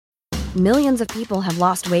Millions of people have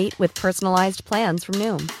lost weight with personalized plans from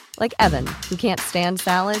Noom. Like Evan, who can't stand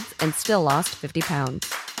salads and still lost 50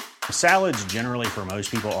 pounds. Salads generally for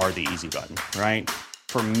most people are the easy button, right?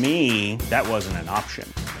 For me, that wasn't an option.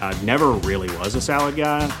 I never really was a salad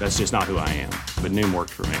guy. That's just not who I am. But Noom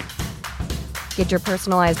worked for me. Get your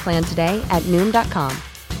personalized plan today at Noom.com.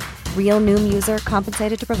 Real Noom user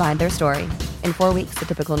compensated to provide their story. In 4 weeks, the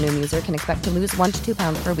typical Noom user can expect to lose 1 to 2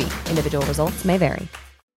 pounds per week. Individual results may vary.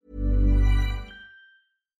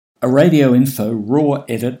 A Radio Info Raw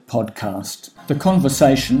Edit podcast. The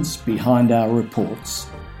conversations behind our reports.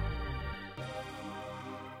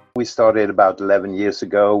 We started about 11 years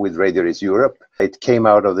ago with Radio Race Europe. It came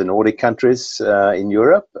out of the Nordic countries in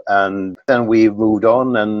Europe, and then we moved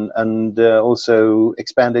on and also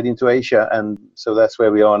expanded into Asia. And so that's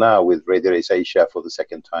where we are now with Radio Race Asia for the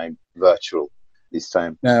second time, virtual this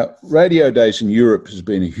time. Now, Radio Days in Europe has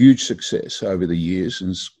been a huge success over the years,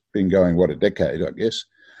 and it's been going, a decade, I guess.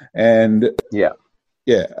 And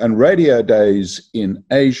and Radio Days in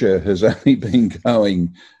Asia has only been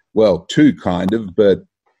going, two kind of, but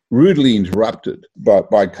rudely interrupted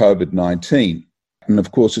by COVID-19. And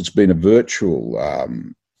of course, it's been a virtual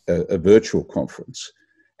conference.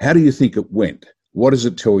 How do you think it went? What does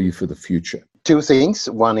it tell you for the future? Two things.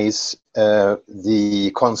 One is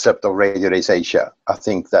the concept of Radio Days Asia. I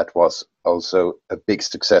think that was also a big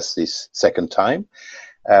success this second time.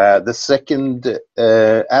 The second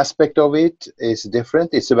aspect of it is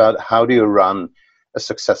different. It's about how do you run a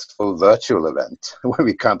successful virtual event where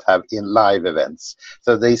we can't have in live events.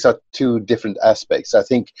 So these are two different aspects. I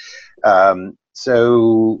think,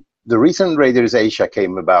 so the reason Radio Days Asia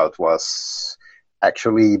came about was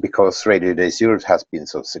actually because Radio Days Europe has been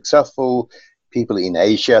so successful. People in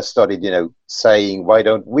Asia started, saying, why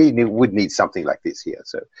don't we would need something like this here?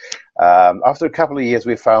 So after a couple of years,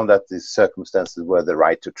 we found that the circumstances were the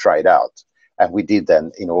right to try it out. And we did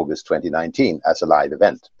then in August 2019 as a live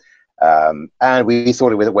event. And we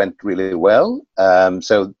thought it went really well.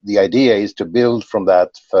 So the idea is to build from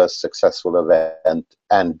that first successful event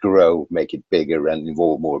and grow, make it bigger and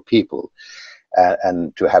involve more people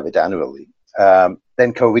and to have it annually.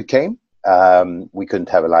 Then COVID came. We couldn't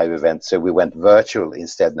have a live event, so we went virtual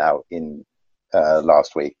instead now in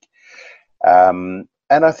last week. And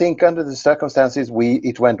I think under the circumstances,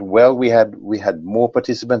 it went well. We had more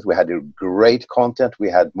participants. We had a great content. We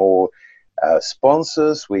had more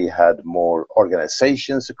sponsors. We had more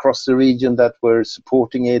organizations across the region that were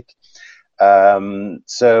supporting it.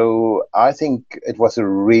 So I think it was a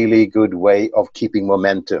really good way of keeping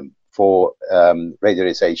momentum for Radio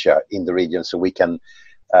Days Asia in the region, so we can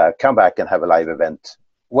come back and have a live event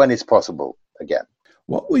when it's possible again.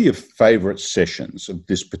 What were your favorite sessions of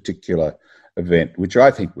this particular event, which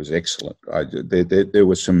I think was excellent? There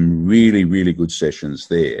were some really, really good sessions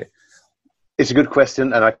there. It's a good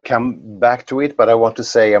question, and I come back to it, but I want to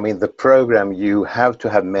say, the program, you have to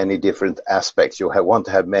have many different aspects. You want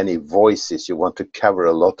to have many voices. You want to cover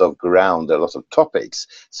a lot of ground, a lot of topics.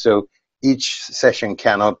 So each session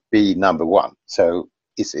cannot be number one. So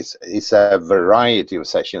it's a variety of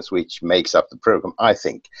sessions which makes up the program, I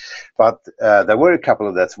think. But there were a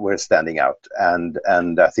couple that were standing out, and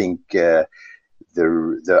I think the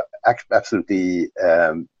absolutely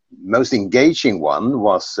most engaging one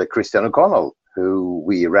was Christian O'Connell, who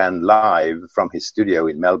we ran live from his studio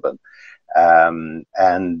in Melbourne.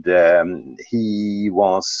 He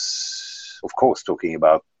was, of course, talking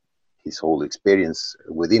about his whole experience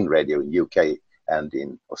within radio in UK and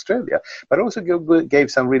in Australia, but also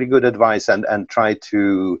gave some really good advice and tried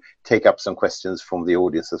to take up some questions from the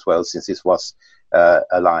audience as well, since this was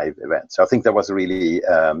a live event. So I think that was really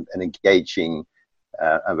an engaging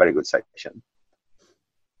and very good section.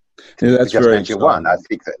 Yeah, that's just very mention one. I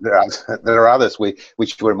think that there are others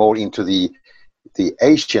which were more into the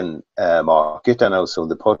Asian market and also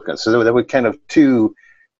the podcast. So there were kind of two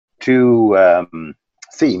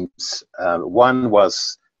themes. One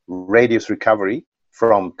was radio's recovery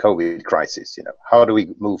from COVID crisis. How do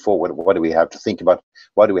we move forward? What do we have to think about?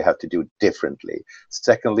 What do we have to do differently?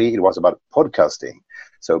 Secondly, it was about podcasting.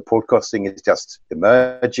 So podcasting is just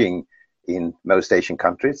emerging in most Asian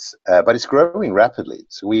countries, but it's growing rapidly.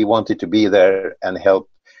 So we wanted to be there and help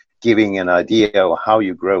giving an idea of how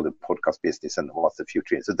you grow the podcast business and what the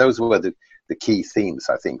future is. So those were the key themes,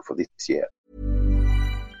 I think, for this year.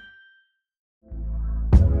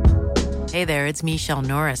 Hey there, it's Michelle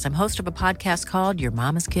Norris. I'm host of a podcast called Your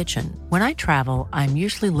Mama's Kitchen. When I travel, I'm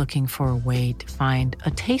usually looking for a way to find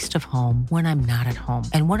a taste of home when I'm not at home.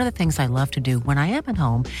 And one of the things I love to do when I am at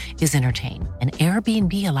home is entertain. And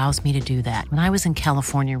Airbnb allows me to do that. When I was in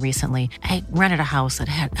California recently, I rented a house that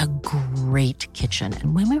had a great kitchen.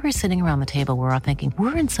 And when we were sitting around the table, we were all thinking,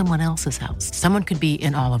 we're in someone else's house. Someone could be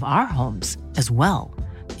in all of our homes as well.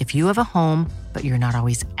 If you have a home, but you're not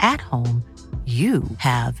always at home, you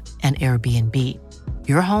have an Airbnb.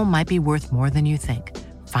 Your home might be worth more than you think.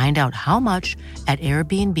 Find out how much at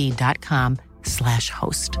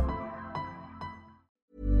airbnb.com/host.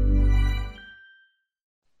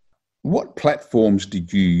 What platforms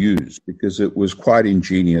did you use? Because it was quite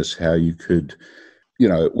ingenious how you could,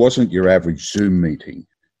 it wasn't your average Zoom meeting.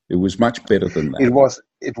 It was much better than that.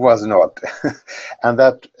 It was not. And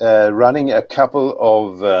that running a couple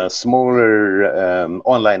of smaller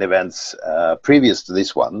online events previous to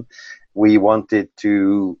this one, we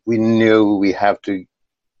knew we have to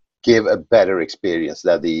give a better experience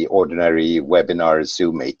than the ordinary webinar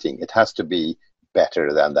Zoom meeting. It has to be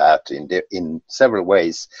better than that in several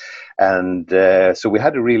ways. And so we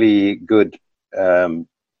had a really good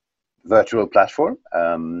virtual platform.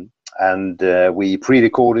 And we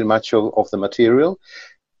pre-recorded much of the material,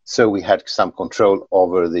 so we had some control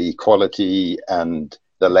over the quality and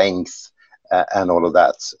the length and all of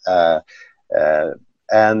that.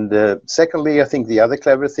 And secondly, I think the other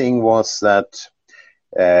clever thing was that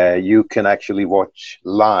you can actually watch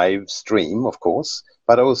live stream, of course,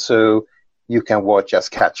 but also you can watch as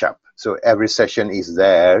catch-up. So every session is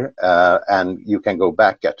there, and you can go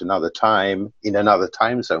back at another time, in another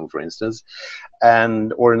time zone, for instance,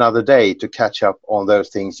 or another day to catch up on those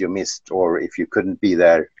things you missed, or if you couldn't be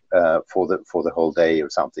there for the whole day or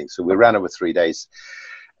something. So we ran over 3 days.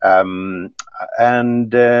 And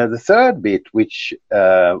the third bit, which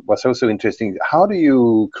was also interesting, how do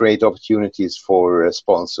you create opportunities for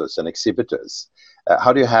sponsors and exhibitors?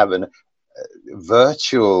 How do you have a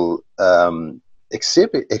virtual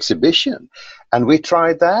exhibition? And we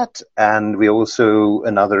tried that, and we also,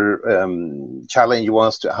 another challenge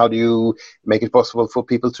was how do you make it possible for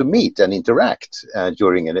people to meet and interact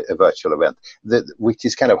during a virtual event, which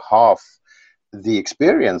is kind of half the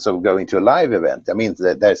experience of going to a live event. I mean,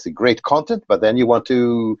 there's the great content, but then you want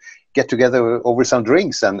to get together over some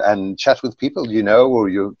drinks and chat with people or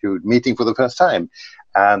you're meeting for the first time,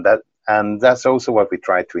 and that's also what we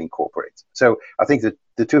tried to incorporate. So I think that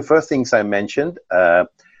the two first things I mentioned,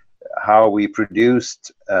 how we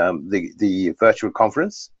produced the virtual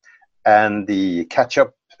conference and the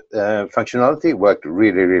catch-up functionality worked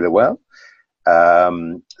really, really well.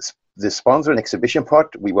 The sponsor and exhibition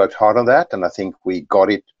part, we worked hard on that, and I think we got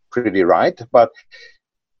it pretty right. But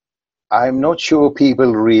I'm not sure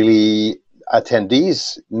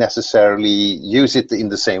attendees necessarily use it in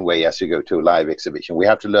the same way as you go to a live exhibition. We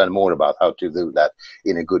have to learn more about how to do that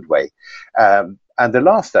in a good way. And the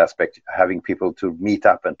last aspect, having people to meet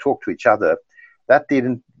up and talk to each other, that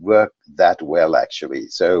didn't work that well, actually.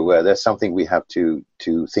 So there's something we have to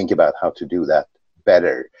think about how to do that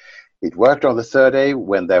better. It worked on the third day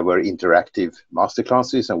when there were interactive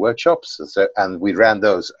masterclasses and workshops, and we ran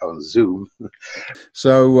those on Zoom.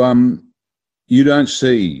 So you don't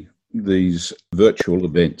see these virtual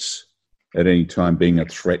events at any time being a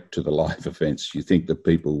threat to the live events? You think that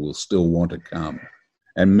people will still want to come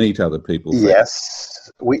and meet other people? Yes,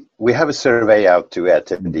 we have a survey out to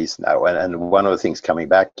attendees now, and one of the things coming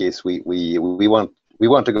back is we want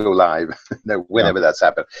to go live whenever that's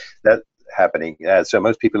happening. So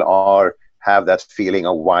most people have that feeling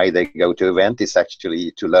of why they go to event is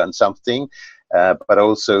actually to learn something, but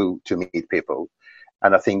also to meet people.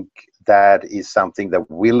 And I think that is something that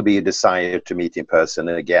will be a desire to meet in person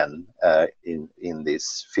again in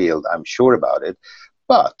this field. I'm sure about it.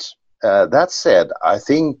 But that said, I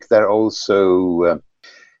think there are also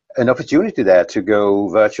an opportunity there to go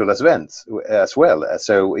virtual events as well.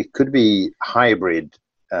 So it could be hybrid,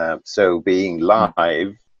 so being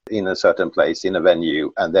live in a certain place, in a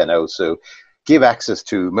venue, and then also give access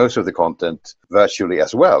to most of the content virtually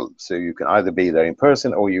as well. So you can either be there in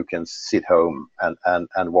person or you can sit home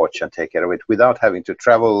and watch and take care of it without having to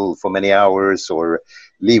travel for many hours or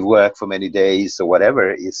leave work for many days or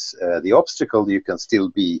whatever is the obstacle. You can still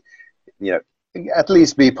be, at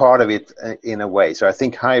least be part of it in a way. So I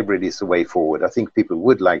think hybrid is the way forward. I think people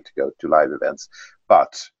would like to go to live events,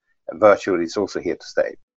 but virtual is also here to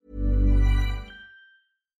stay.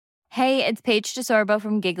 Hey, it's Paige DeSorbo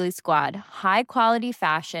from Giggly Squad. High quality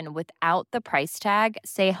fashion without the price tag.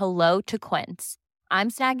 Say hello to Quince. I'm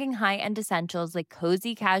snagging high-end essentials like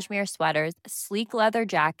cozy cashmere sweaters, sleek leather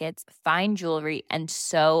jackets, fine jewelry, and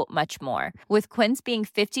so much more. With Quince being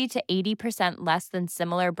 50 to 80% less than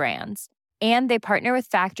similar brands. And they partner with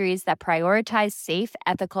factories that prioritize safe,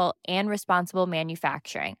 ethical, and responsible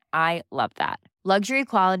manufacturing. I love that. Luxury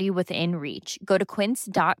quality within reach. Go to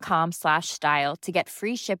quince.com/style to get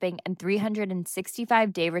free shipping and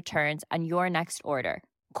 365-day returns on your next order.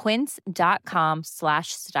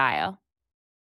 Quince.com/style.